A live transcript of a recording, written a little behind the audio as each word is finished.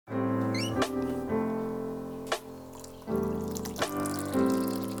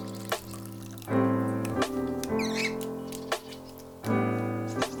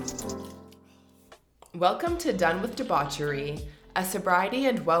Welcome to Done with Debauchery, a sobriety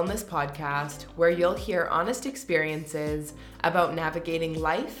and wellness podcast where you'll hear honest experiences about navigating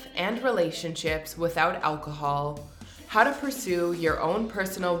life and relationships without alcohol, how to pursue your own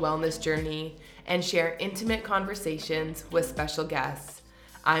personal wellness journey, and share intimate conversations with special guests.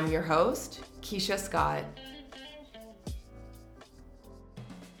 I'm your host, Keisha Scott.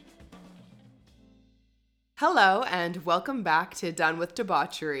 Hello, and welcome back to Done with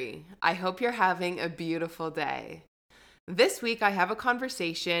Debauchery. I hope you're having a beautiful day. This week, I have a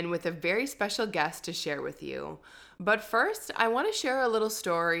conversation with a very special guest to share with you. But first, I want to share a little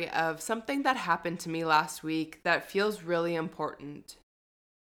story of something that happened to me last week that feels really important.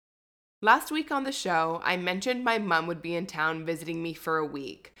 Last week on the show, I mentioned my mom would be in town visiting me for a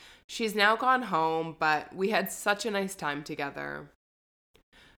week. She's now gone home, but we had such a nice time together.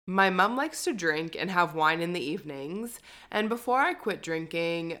 My mom likes to drink and have wine in the evenings, and before I quit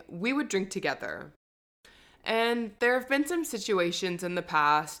drinking, we would drink together. And there have been some situations in the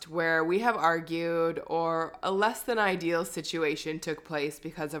past where we have argued or a less than ideal situation took place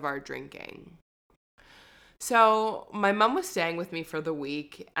because of our drinking. So, my mom was staying with me for the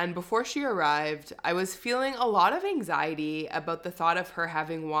week, and before she arrived, I was feeling a lot of anxiety about the thought of her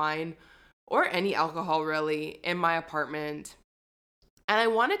having wine, or any alcohol really, in my apartment. And I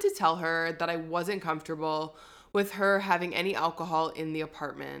wanted to tell her that I wasn't comfortable with her having any alcohol in the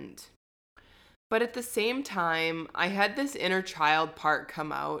apartment. But at the same time, I had this inner child part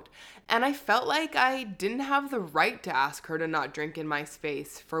come out, and I felt like I didn't have the right to ask her to not drink in my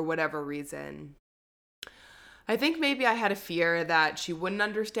space for whatever reason. I think maybe I had a fear that she wouldn't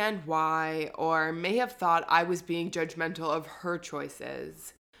understand why, or may have thought I was being judgmental of her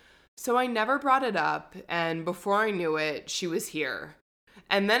choices. So I never brought it up, and before I knew it, she was here.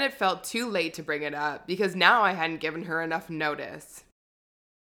 And then it felt too late to bring it up because now I hadn't given her enough notice.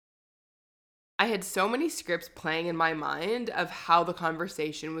 I had so many scripts playing in my mind of how the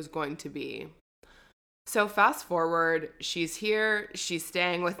conversation was going to be. So fast forward, she's here, she's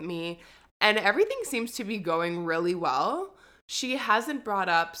staying with me, and everything seems to be going really well. She hasn't brought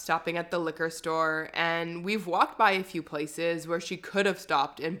up stopping at the liquor store, and we've walked by a few places where she could have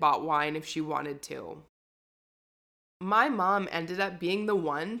stopped and bought wine if she wanted to. My mom ended up being the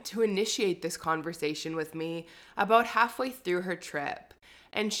one to initiate this conversation with me about halfway through her trip,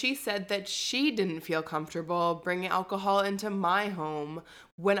 and she said that she didn't feel comfortable bringing alcohol into my home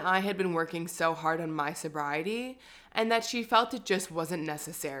when I had been working so hard on my sobriety, and that she felt it just wasn't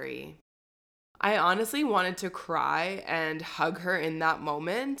necessary. I honestly wanted to cry and hug her in that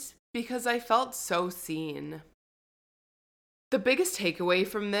moment because I felt so seen. The biggest takeaway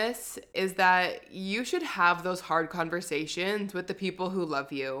from this is that you should have those hard conversations with the people who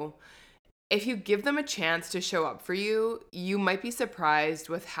love you. If you give them a chance to show up for you, you might be surprised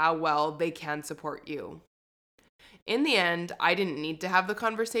with how well they can support you. In the end, I didn't need to have the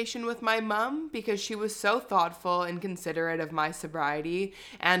conversation with my mom because she was so thoughtful and considerate of my sobriety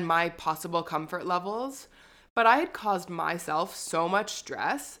and my possible comfort levels. But I had caused myself so much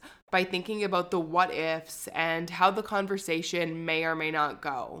stress by thinking about the what ifs and how the conversation may or may not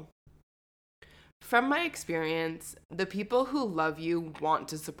go. From my experience, the people who love you want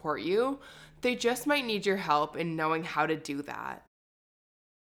to support you. They just might need your help in knowing how to do that.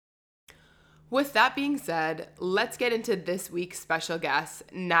 With that being said, let's get into this week's special guest,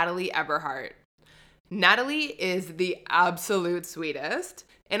 Natalie Eberhart. Natalie is the absolute sweetest.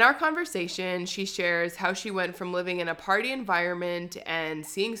 In our conversation, she shares how she went from living in a party environment and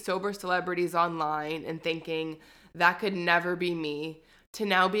seeing sober celebrities online and thinking, that could never be me, to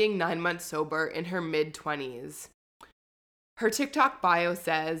now being 9 months sober in her mid-20s. Her TikTok bio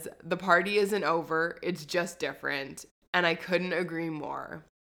says, the party isn't over, it's just different, and I couldn't agree more.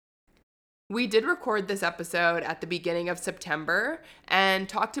 We did record this episode at the beginning of September and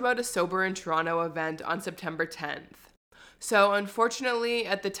talked about a Sober in Toronto event on September 10th. So unfortunately,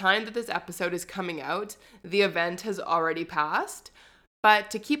 at the time that this episode is coming out, the event has already passed.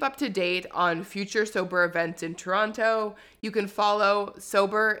 But to keep up to date on future sober events in Toronto, you can follow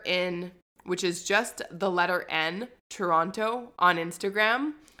Sober in, which is just the letter N, Toronto, on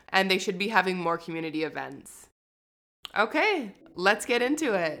Instagram, and they should be having more community events. Okay, let's get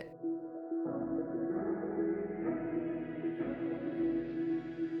into it.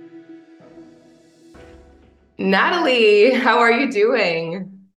 Natalie, how are you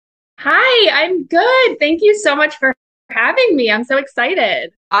doing? Hi, I'm good. Thank you so much for having me. I'm so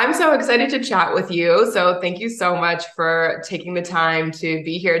excited. I'm so excited to chat with you. So thank you so much for taking the time to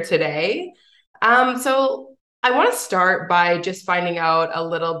be here today. So I want to start by just finding out a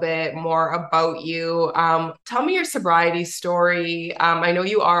little bit more about you. Tell me your sobriety story. I know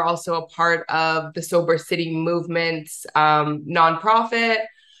you are also a part of the Sober City movement nonprofit.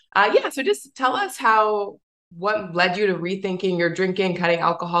 Yeah, so just tell us what led you to rethinking your drinking, cutting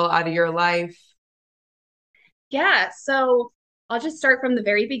alcohol out of your life. Yeah, so I'll just start from the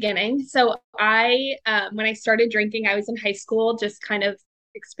very beginning. When I started drinking, I was in high school, just kind of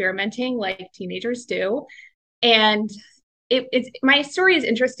experimenting like teenagers do. And it's my story is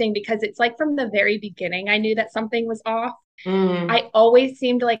interesting because it's like from the very beginning, I knew that something was off. Mm, I always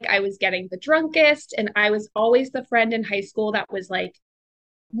seemed like I was getting the drunkest, and I was always the friend in high school that was like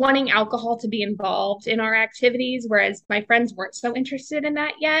wanting alcohol to be involved in our activities, whereas my friends weren't so interested in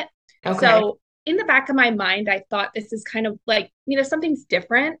that yet. okay. So, in the back of my mind, I thought this is kind of like, something's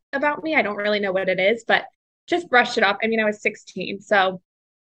different about me. I don't really know what it is, but just brushed it off. I mean, I was 16.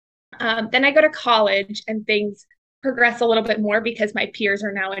 Then I go to college and things progress a little bit more because my peers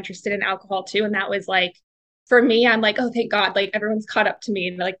are now interested in alcohol too. And that was like, for me, I'm like, oh, thank God, like everyone's caught up to me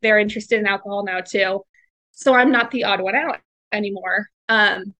and like they're interested in alcohol now too. So I'm not the odd one out anymore.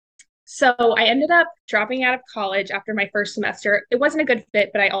 So I ended up dropping out of college after my first semester. It wasn't a good fit,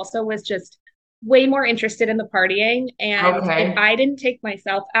 but I also was just way more interested in the partying. And if Okay. I didn't take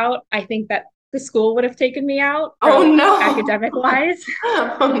myself out, I think that the school would have taken me out Oh from no. academic wise.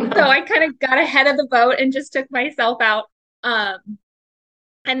 Oh So no. I kind of got ahead of the boat and just took myself out.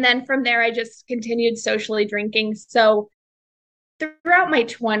 And then from there, I just continued socially drinking. So throughout my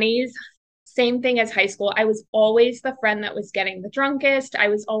 20s, same thing as high school, I was always the friend that was getting the drunkest. I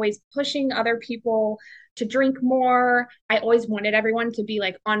was always pushing other people to drink more. I always wanted everyone to be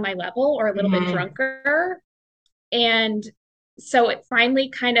like on my level or a little bit Mhm. drunker. And so it finally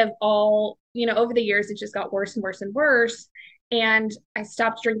kind of all, over the years, it just got worse and worse and worse. And I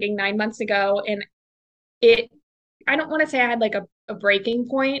stopped drinking 9 months ago. And it, I don't want to say I had like a breaking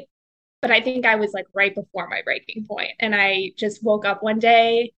point, but I think I was like right before my breaking point. And I just woke up one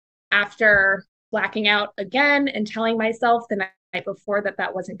day after blacking out again and telling myself the night before that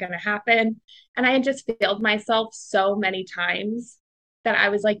that wasn't going to happen. And I had just failed myself so many times that I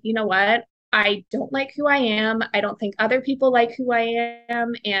was like, you know what? I don't like who I am. I don't think other people like who I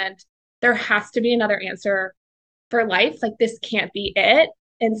am. And there has to be another answer for life. Like, this can't be it.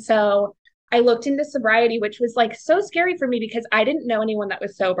 And so I looked into sobriety, which was like so scary for me because I didn't know anyone that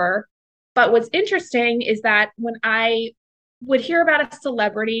was sober. But what's interesting is that when I would hear about a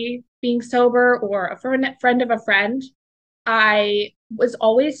celebrity being sober or a friend of a friend, I was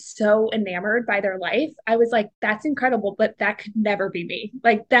always so enamored by their life. I was like, that's incredible, but that could never be me.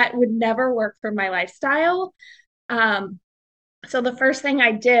 Like, that would never work for my lifestyle. Um, so the first thing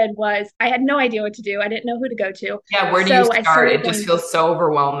I did was I had no idea what to do. I didn't know who to go to. Yeah, where do you So I start? started It just going feels so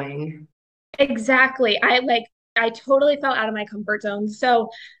overwhelming. exactly. I totally fell out of my comfort zone. So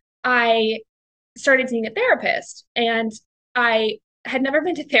I started seeing a therapist and I had never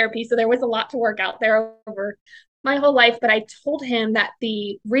been to therapy. So there was a lot to work out there over my whole life. But I told him that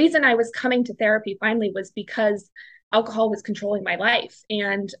the reason I was coming to therapy finally was because alcohol was controlling my life.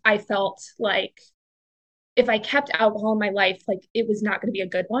 And I felt like if I kept alcohol in my life, like it was not going to be a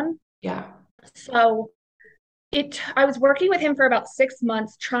good one. Yeah. So I was working with him for about 6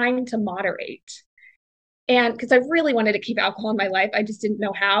 months trying to moderate. And because I really wanted to keep alcohol in my life, I just didn't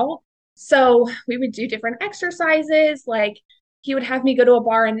know how. So we would do different exercises. Like he would have me go to a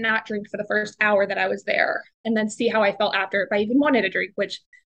bar and not drink for the first hour that I was there and then see how I felt after if I even wanted a drink, which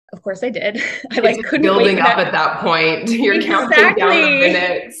of course I did. I It's like just couldn't wait building for up that. at that point. You're counting down the Exactly.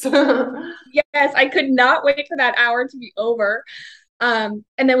 minutes. Yes, I could not wait for that hour to be over. And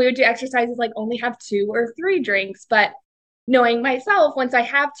then we would do exercises like only have 2 or 3 drinks, but knowing myself, once I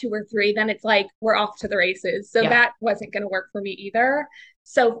have 2 or 3, then it's like we're off to the races. So Yeah. that wasn't going to work for me either.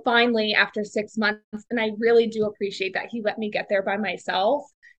 So finally, after 6 months, and I really do appreciate that he let me get there by myself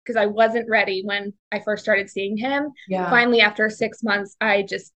because I wasn't ready when I first started seeing him. Yeah. Finally, after 6 months, I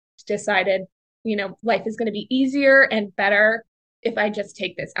just decided, life is going to be easier and better if I just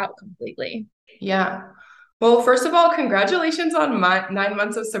take this out completely. Yeah. Well, first of all, congratulations on 9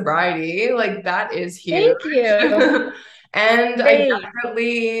 months of sobriety. Like that is huge. Thank you. And Same.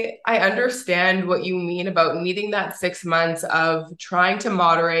 I understand what you mean about needing that 6 months of trying to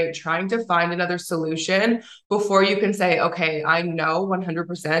moderate, trying to find another solution before you can say, okay, I know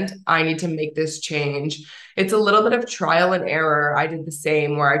 100% I need to make this change. It's a little bit of trial and error. I did the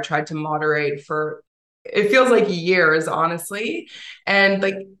same where I tried to moderate for, it feels like years, honestly. And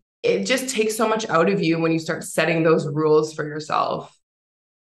like it just takes so much out of you when you start setting those rules for yourself.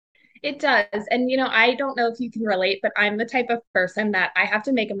 It does. And, I don't know if you can relate, but I'm the type of person that I have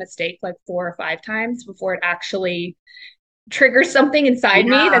to make a mistake like 4 or 5 times before it actually triggers something inside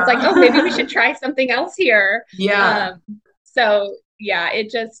me that's like, oh, maybe we Yeah. should try something else here. Yeah. So yeah,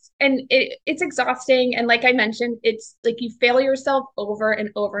 it's exhausting. And like I mentioned, it's like you fail yourself over and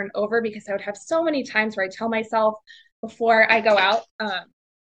over and over because I would have so many times where I tell myself before I go out,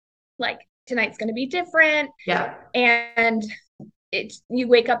 like tonight's going to be different. Yeah. And you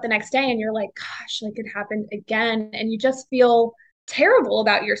wake up the next day and you're like, gosh, like it happened again. And you just feel terrible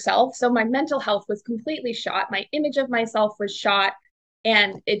about yourself. So my mental health was completely shot. My image of myself was shot.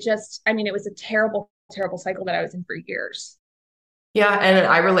 And it was a terrible, terrible cycle that I was in for years. Yeah, and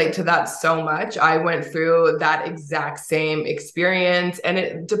I relate to that so much. I went through that exact same experience, and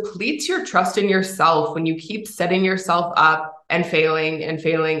it depletes your trust in yourself when you keep setting yourself up and failing and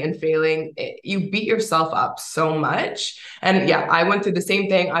failing and failing. You beat yourself up so much. And yeah, I went through the same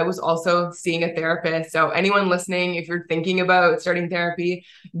thing. I was also seeing a therapist. So, anyone listening, if you're thinking about starting therapy,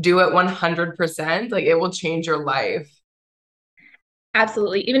 do it 100%. Like, it will change your life.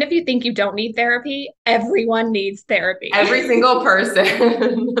 Absolutely. Even if you think you don't need therapy, everyone needs therapy. Every single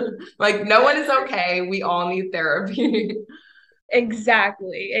person. Like, no one is okay. We all need therapy.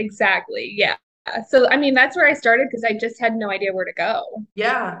 Exactly. Exactly. Yeah. So, that's where I started because I just had no idea where to go.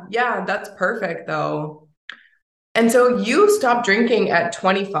 Yeah, yeah, that's perfect though. And so you stopped drinking at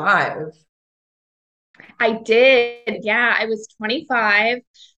 25. I did. Yeah. I was 25.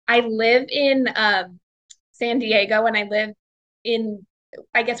 I live in San Diego and I live in,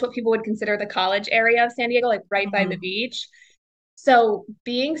 I guess, what people would consider the college area of San Diego, like right by the Mhm. beach. So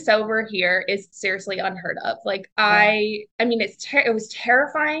being sober here is seriously unheard of. Like Yeah. it was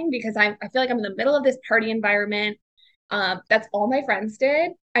terrifying because I feel like I'm in the middle of this party environment. That's all my friends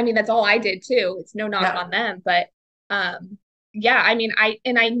did. That's all I did too. It's no knock Yeah. on them, but yeah,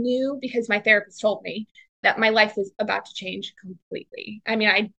 I knew because my therapist told me that my life was about to change completely.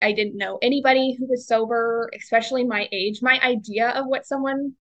 I didn't know anybody who was sober, especially my age. My idea of what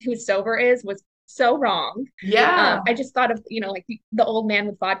someone who's sober is was so wrong. Yeah. I just thought of, like the old man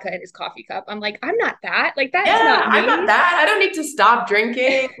with vodka in his coffee cup. I'm like, I'm not that. Like, that's Yeah, not I'm not me. that. I don't need to stop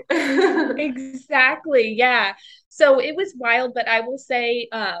drinking. Exactly. Yeah. So it was wild, but I will say,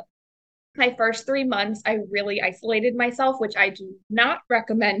 my first 3 months, I really isolated myself, which I do not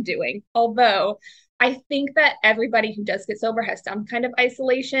recommend doing. Although I think that everybody who does get sober has some kind of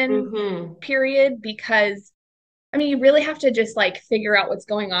isolation Hmm. period because you really have to just like figure out what's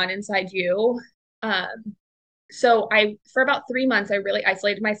going on inside you. Um, so for about 3 months, I really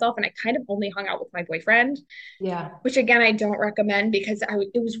isolated myself and I kind of only hung out with my boyfriend, Yeah. which again, I don't recommend because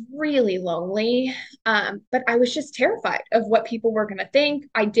it was really lonely. But I was just terrified of what people were going to think.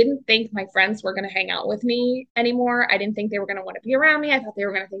 I didn't think my friends were going to hang out with me anymore. I didn't think they were going to want to be around me. I thought they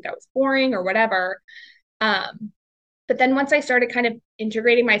were going to think I was boring or whatever. Um, but then once I started kind of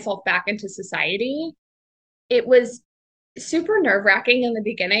integrating myself back into society, it was super nerve wracking in the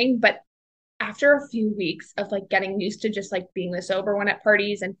beginning, but after a few weeks of like getting used to just like being the sober one at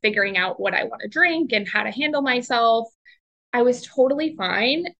parties and figuring out what I want to drink and how to handle myself, I was totally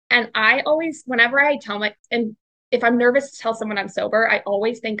fine. And I always, whenever I tell and if I'm nervous to tell someone I'm sober, I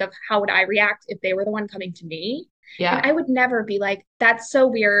always think of how would I react if they were the one coming to me. And I Yeah. would never be like, that's so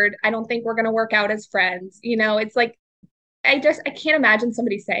weird. I don't think we're going to work out as friends. It's like, I can't imagine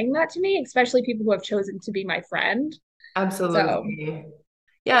somebody saying that to me, especially people who have chosen to be my friend. So Absolutely.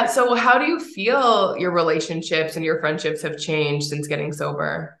 Yeah. So how do you feel your relationships and your friendships have changed since getting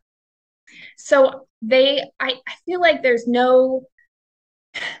sober? I feel like there's no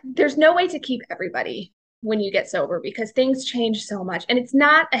way to keep everybody when you get sober because things change so much and it's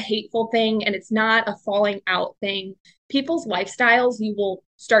not a hateful thing and it's not a falling out thing. People's lifestyles you will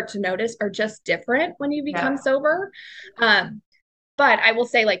start to notice are just different when you become Yeah. sober. um, but I will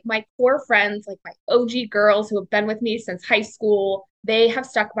say like my core friends, like my OG girls who have been with me since high school, they have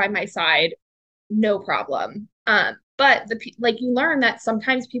stuck by my side no problem. But like you learn that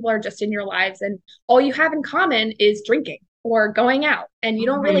sometimes people are just in your lives and all you have in common is drinking or going out and you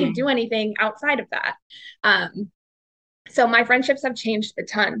don't really do Mhm. anything outside of that. Um, so my friendships have changed a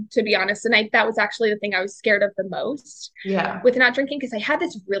ton, to be honest. And that was actually the thing I was scared of the most Yeah. with not drinking because I had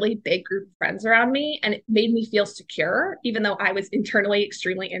this really big group of friends around me and it made me feel secure, even though I was internally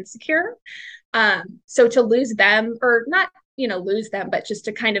extremely insecure. So to lose them, or not, lose them, but just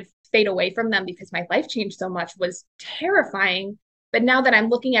to kind of fade away from them because my life changed so much was terrifying. But now that I'm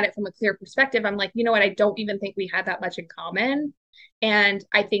looking at it from a clear perspective, I'm like, you know what? I don't even think we had that much in common. And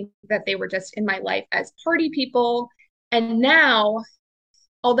I think that they were just in my life as party people. And now,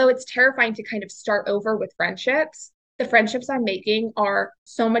 although it's terrifying to kind of start over with friendships, the friendships I'm making are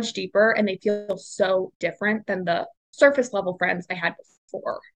so much deeper and they feel so different than the surface level friends I had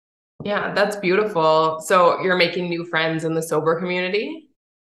before. Yeah, that's beautiful. So you're making new friends in the sober community?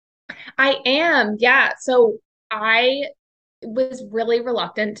 I am, yeah. So I was really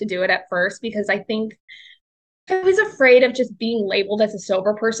reluctant to do it at first because I think I was afraid of just being labeled as a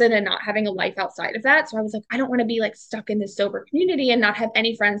sober person and not having a life outside of that. So I was like, I don't want to be like stuck in this sober community and not have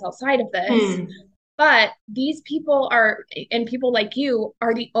any friends outside of this. Hmm. But these people are, and people like you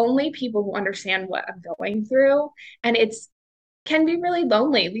are the only people who understand what I'm going through. And it's can be really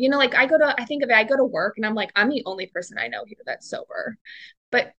lonely. Like I think of it, I go to work and I'm like, I'm the only person I know here that's sober.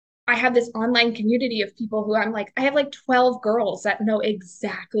 But I have this online community of people who I'm like, I have like 12 girls that know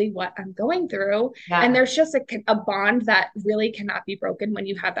exactly what I'm going through. And Yeah. there's just a bond that really cannot be broken when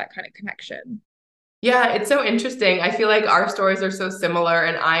you have that kind of connection. Yeah, it's so interesting. I feel like our stories are so similar,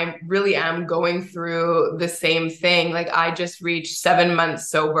 and I really am going through the same thing. Like, I just reached 7 months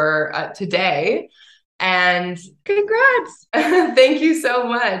sober today. And Congrats. thank you so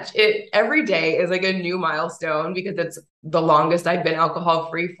much. It every day is like a new milestone because it's the longest I've been alcohol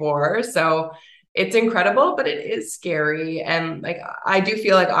free for. So it's incredible, but it is scary. And like I do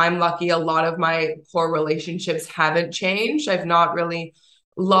feel like I'm lucky. A lot of my core relationships haven't changed. I've not really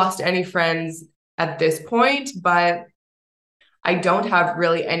lost any friends at this point, but I don't have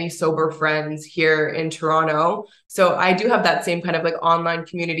really any sober friends here in Toronto. So I do have that same kind of like online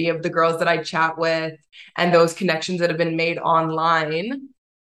community of the girls that I chat with and those connections that have been made online.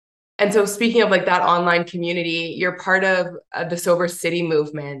 And so speaking of like that online community, you're part of the Sober City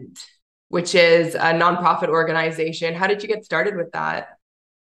movement, which is a nonprofit organization. How did you get started with that?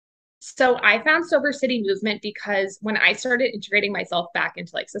 So I found Sober City Movement because when I started integrating myself back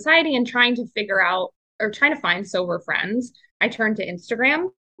into like society and trying to figure out or trying to find sober friends, I turned to Instagram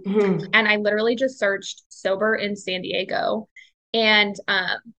Mhm. and I literally just searched sober in San Diego and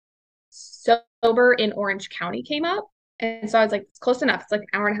sober in Orange County came up. And so I was like, it's close enough. It's like an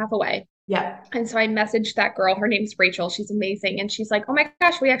hour and a half away. Yeah. And so I messaged that girl. Her name's Rachel. She's amazing. And she's like, oh my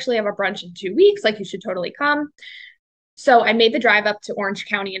gosh, we actually have a brunch in 2 weeks. Like, you should totally come. So I made the drive up to Orange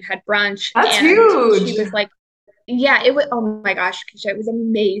County and had brunch. That's And she huge. was like, yeah, it was, oh my gosh, Keisha, it was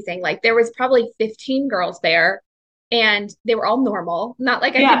amazing. Like, there was probably 15 girls there and they were all normal. Not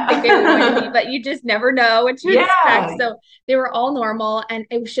like I didn't think they were going to be, Yeah. but you just never know what to expect. Yeah. So they were all normal. And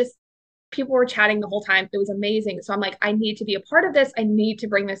it was just, people were chatting the whole time. It was amazing. So I'm like, I need to be a part of this. I need to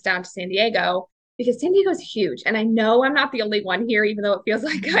bring this down to San Diego because San Diego's huge. And I know I'm not the only one here, even though it feels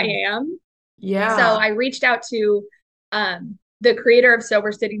like I am. So Yeah. I reached out to the creator of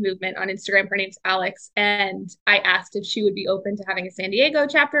Sober City Movement on Instagram. Her name's Alex. And I asked if she would be open to having a San Diego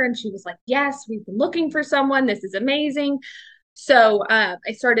chapter. And she was like, yes, we've been looking for someone. This is amazing. So I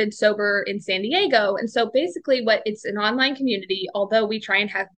started Sober in San Diego. And so basically, what it's an online community, although we try and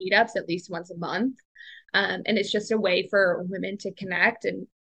have meetups at least once a month. And it's just a way for women to connect and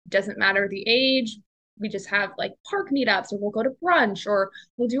doesn't matter the age. We just have like park meetups or we'll go to brunch or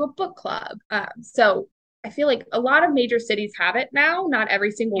we'll do a book club. So I feel like a lot of major cities have it now, not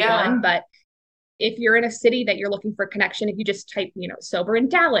every single one, Yeah. but if you're in a city that you're looking for connection, if you just type, sober in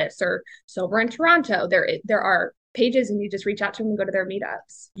Dallas or sober in Toronto, there are pages and you just reach out to them and go to their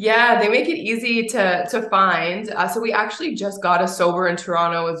meetups. Yeah, they make it easy to find. So we actually just got a sober in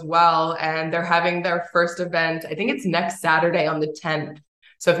Toronto as well, and they're having their first event. I think it's next Saturday on the 10th.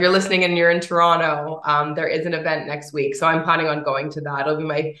 So if you're listening and you're in Toronto, there is an event next week. So I'm planning on going to that. It'll be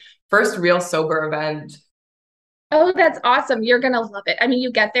my first real sober event. Oh, that's awesome. You're going to love it. I mean,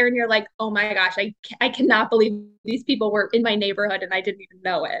 you get there and you're like, oh my gosh, I cannot believe these people were in my neighborhood and I didn't even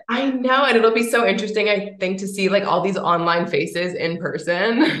know it. I know, and it'll be so interesting, I think, to see like all these online faces in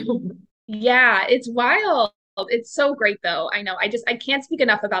person. Yeah, it's wild. It's so great though. I know. I can't speak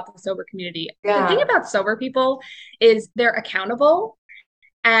enough about the sober community. The thing Yeah. about sober people is they're accountable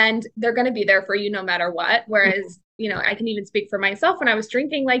and they're going to be there for you no matter what. Whereas, I can even speak for myself when I was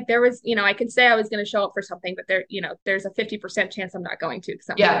drinking, like there was, I could say I was going to show up for something, but there's a 50% chance I'm not going to because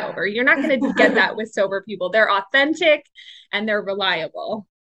I'm Yeah. hungover. You're not going to get that with sober people. They're authentic and they're reliable.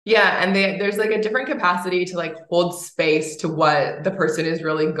 Yeah, and there's like a different capacity to like hold space to what the person is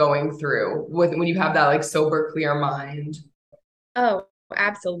really going through with when you have that like sober, clear mind. Oh,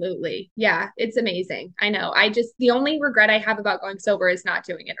 absolutely. Yeah, it's amazing. I know. The only regret I have about going sober is not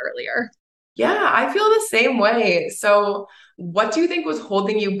doing it earlier. Yeah, I feel the same way. So, what do you think was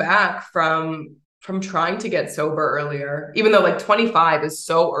holding you back from trying to get sober earlier? Even though like 25 is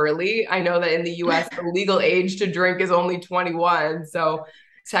so early. I know that in the US the legal age to drink is only 21. So,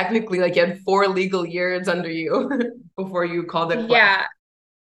 technically like you had 4 legal years under you before you called it quits. Yeah.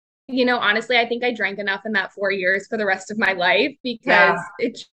 Honestly, I think I drank enough in that 4 years for the rest of my life Yeah, because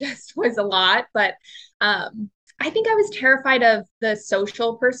it just was a lot. But I think I was terrified of the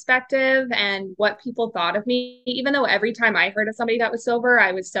social perspective and what people thought of me, even though every time I heard of somebody that was sober,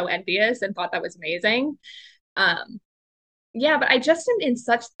 I was so envious and thought that was amazing. Um, yeah, but I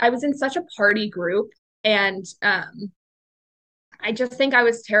was in such a party group, and I just think I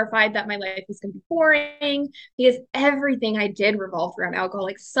was terrified that my life was going to be boring because everything I did revolved around alcohol.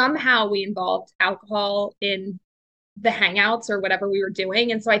 Like somehow we involved alcohol in the hangouts or whatever we were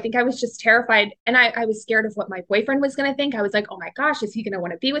doing. And so I think I was just terrified. And I was scared of what my boyfriend was going to think. I was like, oh my gosh, is he going to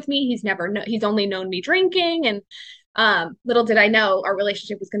want to be with me? He's only known me drinking. And little did I know our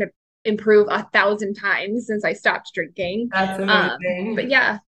relationship was going to improve 1,000 times since I stopped drinking. that's But amazing.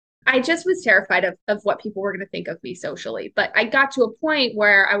 yeah, I just was terrified of what people were going to think of me socially. But I got to a point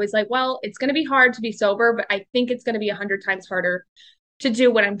where I was like, well, it's going to be hard to be sober, but I think it's going to be 100 times harder to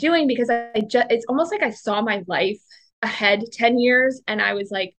do what I'm doing because it's almost like I saw my life ahead 10 years and I was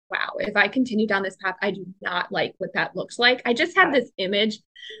like, wow, if I continue down this path, I do not like what that looks like. I just had this image.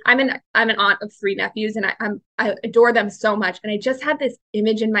 I'm an aunt of three nephews and I adore them so much. And I just had this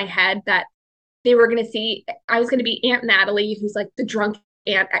image in my head that they were going to see, I was going to be Aunt Natalie, who's like the drunk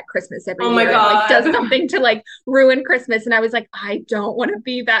aunt at Christmas every Oh my year and like does God. something to like ruin Christmas. And I was like, I don't want to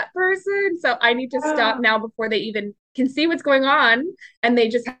be that person. So I need to stop Yeah. now before they even can see what's going on. And they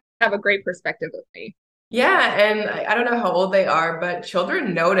just have a great perspective of me. Yeah, and I don't know how old they are, but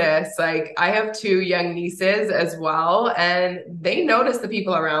children notice. Like I have two young nieces as well, and they notice the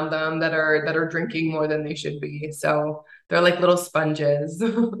people around them that are drinking more than they should be. So they're like little sponges.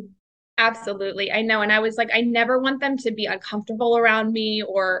 Absolutely. I know. And I was like, I never want them to be uncomfortable around me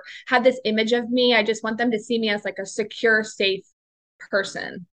or have this image of me. I just want them to see me as like a secure, safe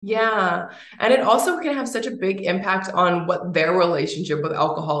person. Yeah. And it also can have such a big impact on what their relationship with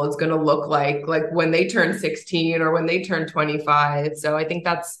alcohol is going to look like when they turn 16 or when they turn 25. So I think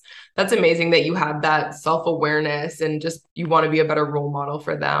that's amazing that you have that self-awareness and just you want to be a better role model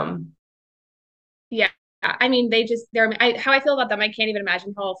for them. Yeah. I mean, how I feel about them. I can't even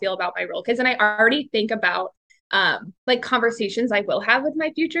imagine how I'll feel about my real kids. And I already think about like conversations I will have with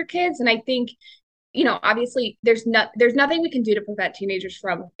my future kids. And I think, obviously there's nothing we can do to prevent teenagers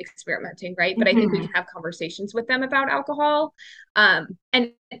from experimenting, right? But I think we Mhm. can have conversations with them about alcohol.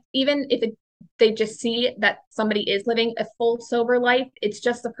 And even if they just see that somebody is living a full sober life, it's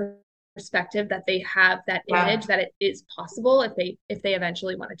just the perspective that they have that Yeah. image that it is possible if they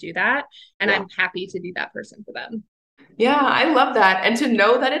eventually want to do that. And Yeah. I'm happy to be that person for them. Yeah, I love that. And to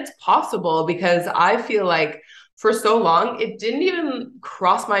know that it's possible because I feel like for so long, it didn't even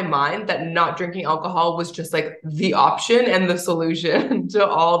cross my mind that not drinking alcohol was just like the option and the solution to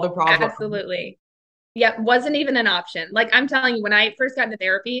all the problems. Absolutely. Yeah, wasn't even an option. Like I'm telling you, when I first got into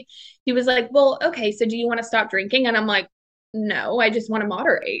therapy, he was like, well, okay, so do you want to stop drinking? And I'm like, no, I just want to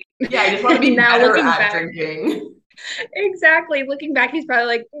moderate. Yeah, I just want to And be now better looking at back, drinking. exactly. Looking back, he's probably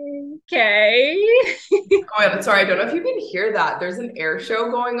like, okay. Oh, yeah, sorry, I don't know if you can hear that. There's an air show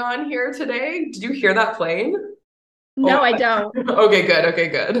going on here today. Did you hear that plane? Oh No, I don't. my God. Okay, good. Okay,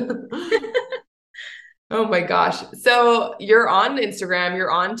 good. Oh my gosh. So you're on Instagram,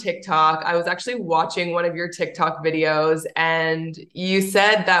 you're on TikTok. I was actually watching one of your TikTok videos, and you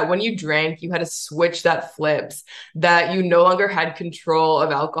said that when you drank, you had a switch that flips, that you no longer had control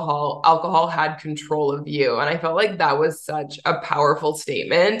of alcohol. Alcohol had control of you. And I felt like that was such a powerful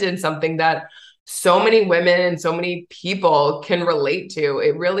statement and something that so many women and so many people can relate to.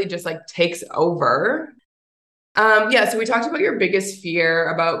 It really just like takes over. Yeah, so we talked about your biggest fear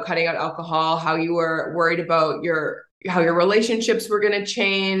about cutting out alcohol, how you were worried about how your relationships were going to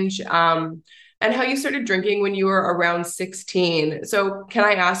change, and how you started drinking when you were around 16. So, can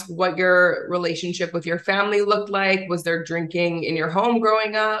I ask what your relationship with your family looked like? Was there drinking in your home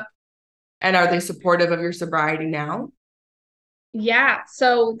growing up? And are they supportive of your sobriety now? Yeah.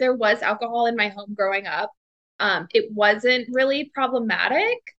 So there was alcohol in my home growing up. It wasn't really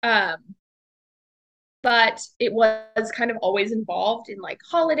problematic. But it was kind of always involved in like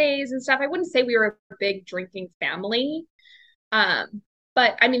holidays and stuff. I wouldn't say we were a big drinking family. Um,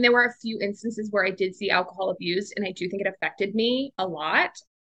 but I mean, there were a few instances where I did see alcohol abuse, and I do think it affected me a lot.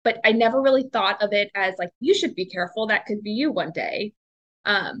 But I never really thought of it as like, you should be careful. That could be you one day.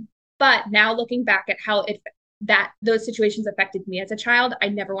 Um, but now looking back at how it that those situations affected me as a child, I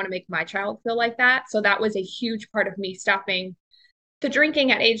never want to make my child feel like that. So that was a huge part of me stopping the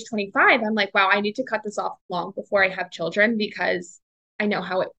drinking at age 25. I'm like, wow, I need to cut this off long before I have children because I know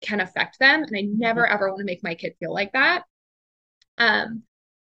how it can affect them. And I never ever want to make my kid feel like that. Um,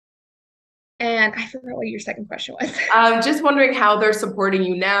 And I forgot what your second question was. Just wondering how they're supporting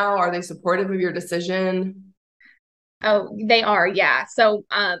you now. Are they supportive of your decision? Oh, they are, yeah. So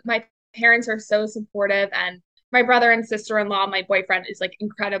my parents are so supportive, and my brother and sister-in-law, my boyfriend is like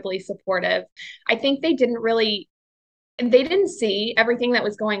incredibly supportive. I think they didn't see everything that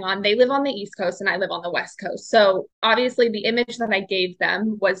was going on. They live on the East Coast and I live on the West Coast. So obviously the image that I gave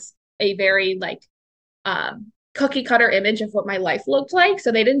them was a very like cookie cutter image of what my life looked like.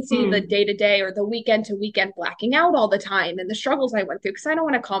 So they didn't see the Hmm. day to day or the weekend to weekend blacking out all the time and the struggles I went through. Cause I don't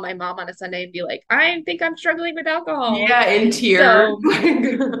want to call my mom on a Sunday and be like, I think I'm struggling with alcohol. Yeah, in tears.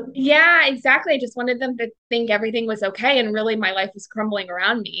 So yeah, exactly. I just wanted them to think everything was okay. And really, my life was crumbling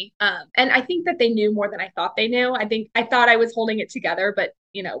around me. And I think that they knew more than I thought they knew. I think I thought I was holding it together, but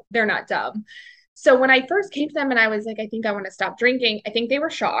they're not dumb. So when I first came to them and I was like, I think I want to stop drinking, I think they were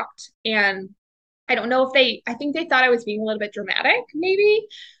shocked. And I don't know if I think they thought I was being a little bit dramatic, maybe.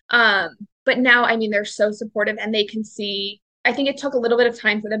 Um, but now, I mean, they're so supportive and they can see. I think it took a little bit of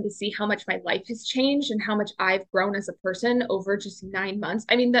time for them to see how much my life has changed and how much I've grown as a person over just 9 months.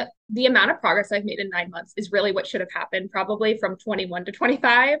 I mean, the amount of progress I've made in 9 months is really what should have happened probably from 21 to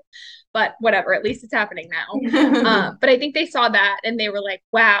 25, but whatever, at least it's happening now. But I think they saw that and they were like,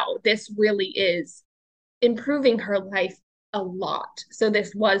 wow, this really is improving her life a lot. So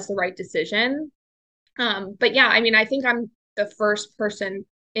this was the right decision. But yeah, I mean, I think I'm the first person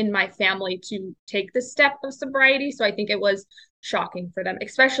in my family to take the step of sobriety. So I think it was shocking for them,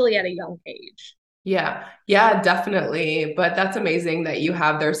 especially at a young age. Yeah, yeah, definitely. But that's amazing that you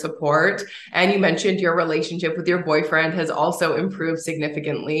have their support. And you mentioned your relationship with your boyfriend has also improved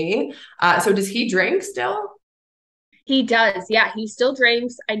significantly. So does he drink still? He does. Yeah, he still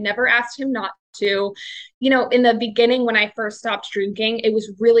drinks. I never asked him not to. In the beginning, when I first stopped drinking, it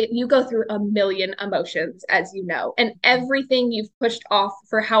was really, you go through a million emotions, as you know, and everything you've pushed off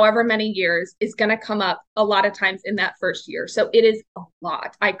for however many years is going to come up a lot of times in that first year. So it is a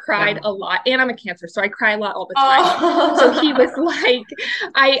lot. I cried Yeah. a lot, and I'm a cancer, so I cry a lot all the time. So he Oh, was like,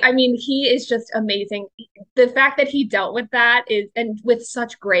 I mean, he is just amazing. The fact that he dealt with that is, and with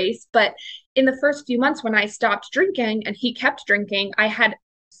such grace, but in the first few months when I stopped drinking and he kept drinking, I had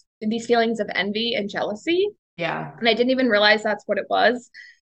these feelings of envy and jealousy. yeah. And I didn't even realize that's what it was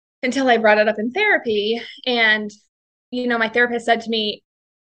until I brought it up in therapy. And, my therapist said to me,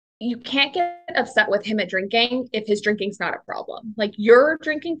 you can't get upset with him at drinking if his drinking's not a problem. Like your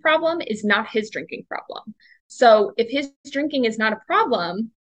drinking problem is not his drinking problem. So if his drinking is not a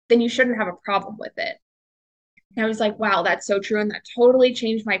problem, then you shouldn't have a problem with it. And I was like, wow, that's so true. And that totally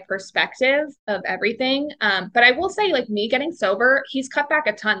changed my perspective of everything. But I will say, like, me getting sober, he's cut back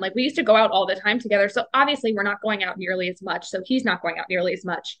a ton. Like, we used to go out all the time together. So obviously, we're not going out nearly as much. So he's not going out nearly as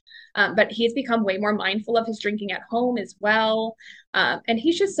much. But he's become way more mindful of his drinking at home as well. And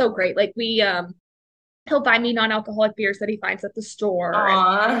he's just so great. Like, he'll buy me non-alcoholic beers that he finds at the store,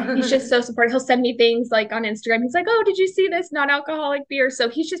 and he's Aw. just so supportive. He'll send me things like on Instagram. He's like, oh, did you see this non-alcoholic beer? So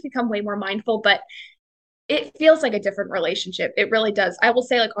he's just become way more mindful. But it feels like a different relationship. It really does. I will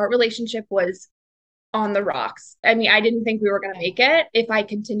say, like, our relationship was on the rocks. I mean, I didn't think we were going to make it if I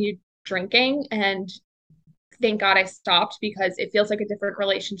continued drinking. And thank God I stopped because it feels like a different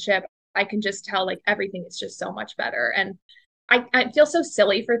relationship. I can just tell, like, everything is just so much better. And I feel so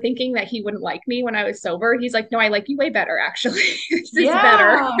silly for thinking that he wouldn't like me when I was sober. He's like, no, I like you way better, actually. This is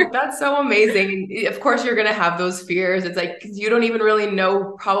better. Yeah, that's so amazing. Of course, you're going to have those fears. It's like 'cause you don't even really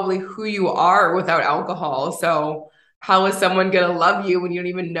know probably who you are without alcohol. So, how is someone going to love you when you don't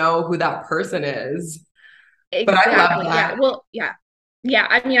even know who that person is? But I love Exactly. Yeah. that. Well, yeah. Yeah.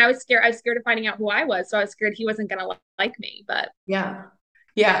 I mean, I was scared. I was scared of finding out who I was. So I was scared he wasn't going to like me. But Yeah.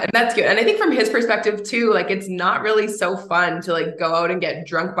 Yeah, and that's good. And I think from his perspective too, like it's not really so fun to like go out and get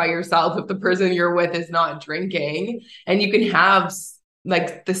drunk by yourself if the person you're with is not drinking. And you can have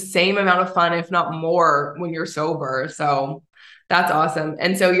like the same amount of fun, if not more, when you're sober. So that's awesome.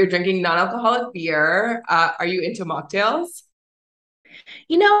 And so you're drinking non-alcoholic beer. Are you into mocktails?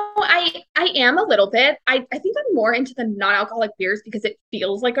 I am a little bit. I think I'm more into the non-alcoholic beers because it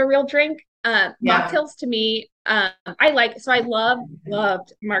feels like a real drink. Yeah. Mocktails to me, I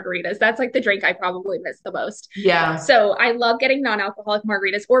loved margaritas. That's like the drink I probably miss the most. Yeah. So I love getting non-alcoholic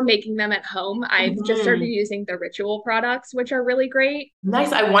margaritas or making them at home. I've just started Mhm. using the Ritual products, which are really great.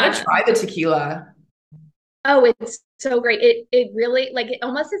 Nice. I want to try Um, the tequila. oh, it's so great. It really, like, it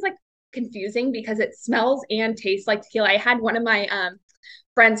almost is like confusing because it smells and tastes like tequila. I had one of my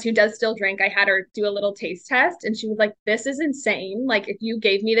friends who does still drink, I had her do a little taste test and she was like, this is insane. Like, if you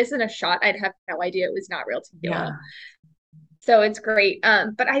gave me this in a shot, I'd have no idea it was not real tequila. Yeah. So it's great.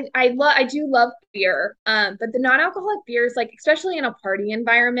 But I do love beer. But the non-alcoholic beers, like especially in a party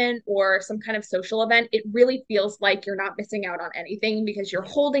environment or some kind of social event, it really feels like you're not missing out on anything because you're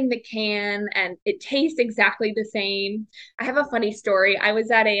holding the can and it tastes exactly the same. I have a funny story. I was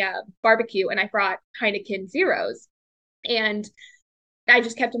at a barbecue and I brought Heineken Zeros, and I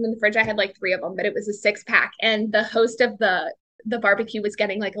just kept them in the fridge. I had like three of them, but it was a six pack. And the host of the barbecue was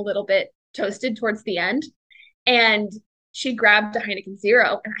getting like a little bit toasted towards the end, and she grabbed a Heineken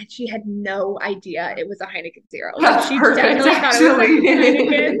Zero, and she had no idea it was a Heineken Zero. Like That's she perfect, definitely thought it was like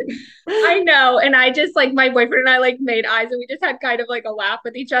Heineken. actually. I know. And I just like my boyfriend and I like made eyes and we just had kind of like a laugh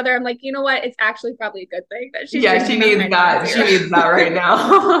with each other. I'm like, you know what? It's actually probably a good thing that she's Yeah, she drinking a needs Heineken that. She Zero. needs that right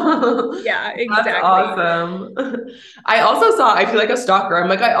now. Yeah, That's exactly. awesome. I also saw, I feel like a stalker. I'm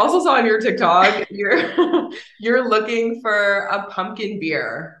like, I also saw on your TikTok, you're looking for a pumpkin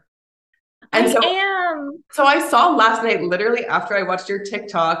beer. And I so am. so I saw last night, literally after I watched your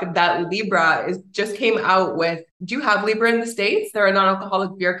TikTok, that Libra is just came out with, do you have Libra in the States? They're a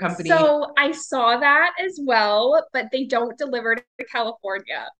non-alcoholic beer company. So I saw that as well, but they don't deliver to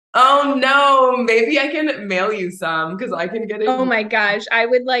California. Oh no, maybe I can mail you some because I can get it Oh here. my gosh, I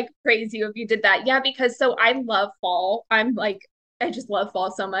would like praise you if you did that. Yeah, because so I love fall. I just love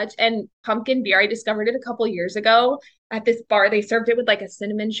fall so much. And pumpkin beer, I discovered it a couple years ago at this bar. They served it with like a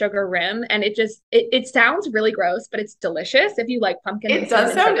cinnamon sugar rim, and it sounds really gross, but it's delicious if you like pumpkin and It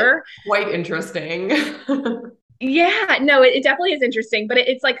does cinnamon sound sugar. quite interesting. Yeah, no, it definitely is interesting, but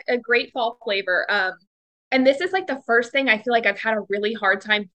it's like a great fall flavor. And this is like the first thing I feel like I've had a really hard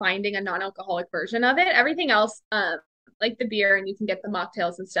time finding a non-alcoholic version of it. Everything else, like the beer and you can get the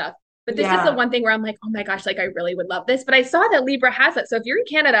mocktails and stuff. But this is the Yeah, one thing where I'm like, oh my gosh, like I really would love this. But I saw that Libra has it. So if you're in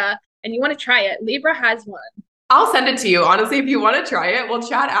Canada and you want to try it, Libra has one. I'll send it to you. Honestly, if you want to try it, we'll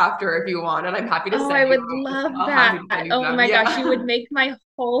chat after if you want, and I'm happy to Oh, send I you. would love Happy that. to send you Oh some. my gosh, you would Yeah. make my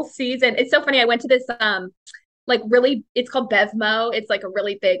whole season. It's so funny. I went to this like really it's called Bevmo. It's like a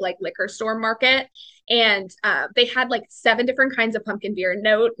really big like liquor store market. And they had like seven different kinds of pumpkin beer,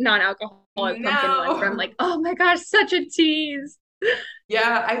 no non-alcoholic pumpkin ones. But I'm No. like, oh my gosh, such a tease.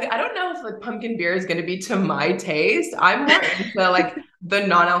 Yeah, I don't know if like pumpkin beer is gonna be to my taste. I'm more into like the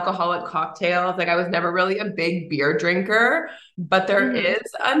non-alcoholic cocktails. Like I was never really a big beer drinker, but there Mhm. is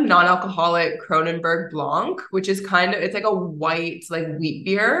a non-alcoholic Kronenberg Blanc, which is kind of it's like a white like wheat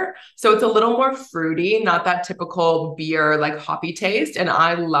beer. So it's a little more fruity, not that typical beer like hoppy taste. And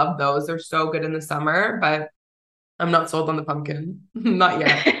I love those. They're so good in the summer, but I'm not sold on the pumpkin. Not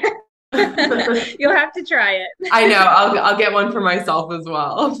yet. You'll have to try it. I know. I'll get one for myself as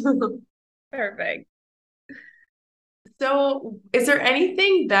well. Perfect. So, is there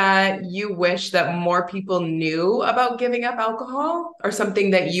anything that you wish that more people knew about giving up alcohol, or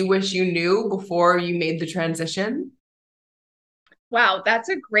something that you wish you knew before you made the transition? Wow, that's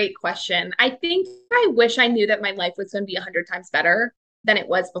a great question. I think I wish I knew that my life was going to be 100 times better than it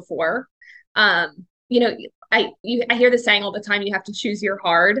was before. You know, I hear the saying all the time, you have to choose your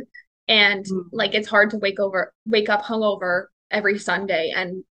hard. And like it's hard to wake up hungover every Sunday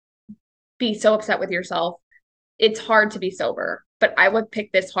and be so upset with yourself. It's hard to be sober, but I would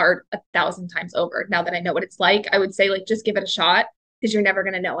pick this hard 1,000 times over. Now that I know what it's like, I would say like just give it a shot because you're never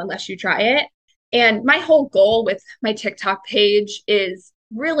going to know unless you try it. And my whole goal with my TikTok page is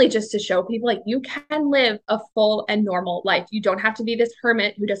really just to show people like you can live a full and normal life. You don't have to be this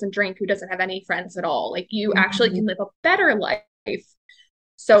hermit who doesn't drink, who doesn't have any friends at all. Like you actually Mhm. can live a better life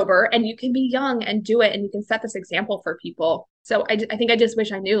sober, and you can be young and do it, and you can set this example for people. So I think I just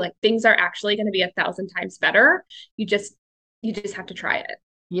wish I knew like things are actually going to be 1,000 times better. You just you just have to try it.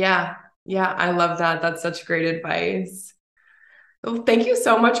 Yeah, yeah, I love that. That's such great advice. Well, thank you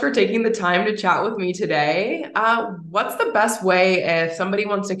so much for taking the time to chat with me today. What's the best way if somebody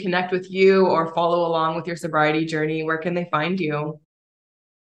wants to connect with you or follow along with your sobriety journey? Where can they find you?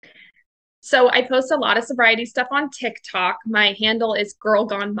 So I post a lot of sobriety stuff on TikTok. My handle is Girl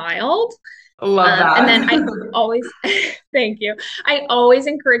Gone Mild. Love And then I that. always, thank you. I always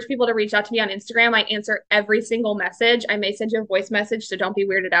encourage people to reach out to me on Instagram. I answer every single message. I may send you a voice message, so don't be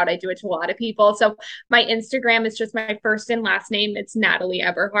weirded out. I do it to a lot of people. So my Instagram is just my first and last name. It's Natalie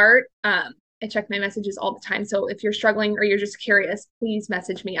Eberhart. I check my messages all the time. So if you're struggling or you're just curious, please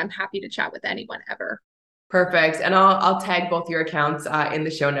message me. I'm happy to chat with anyone ever. Perfect. And I'll tag both your accounts in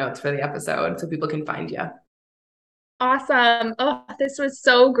the show notes for the episode so people can find you. Awesome. Oh, this was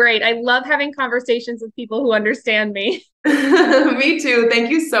so great. I love having conversations with people who understand me. Me too.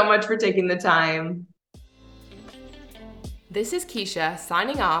 Thank you so much for taking the time. This is Keisha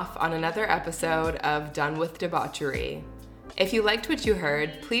signing off on another episode of Done with Debauchery. If you liked what you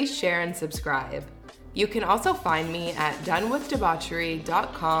heard, please share and subscribe. You can also find me at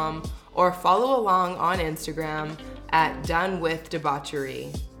donewithdebauchery.com or follow along on Instagram at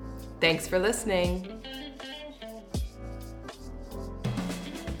donewithdebauchery. Thanks for listening.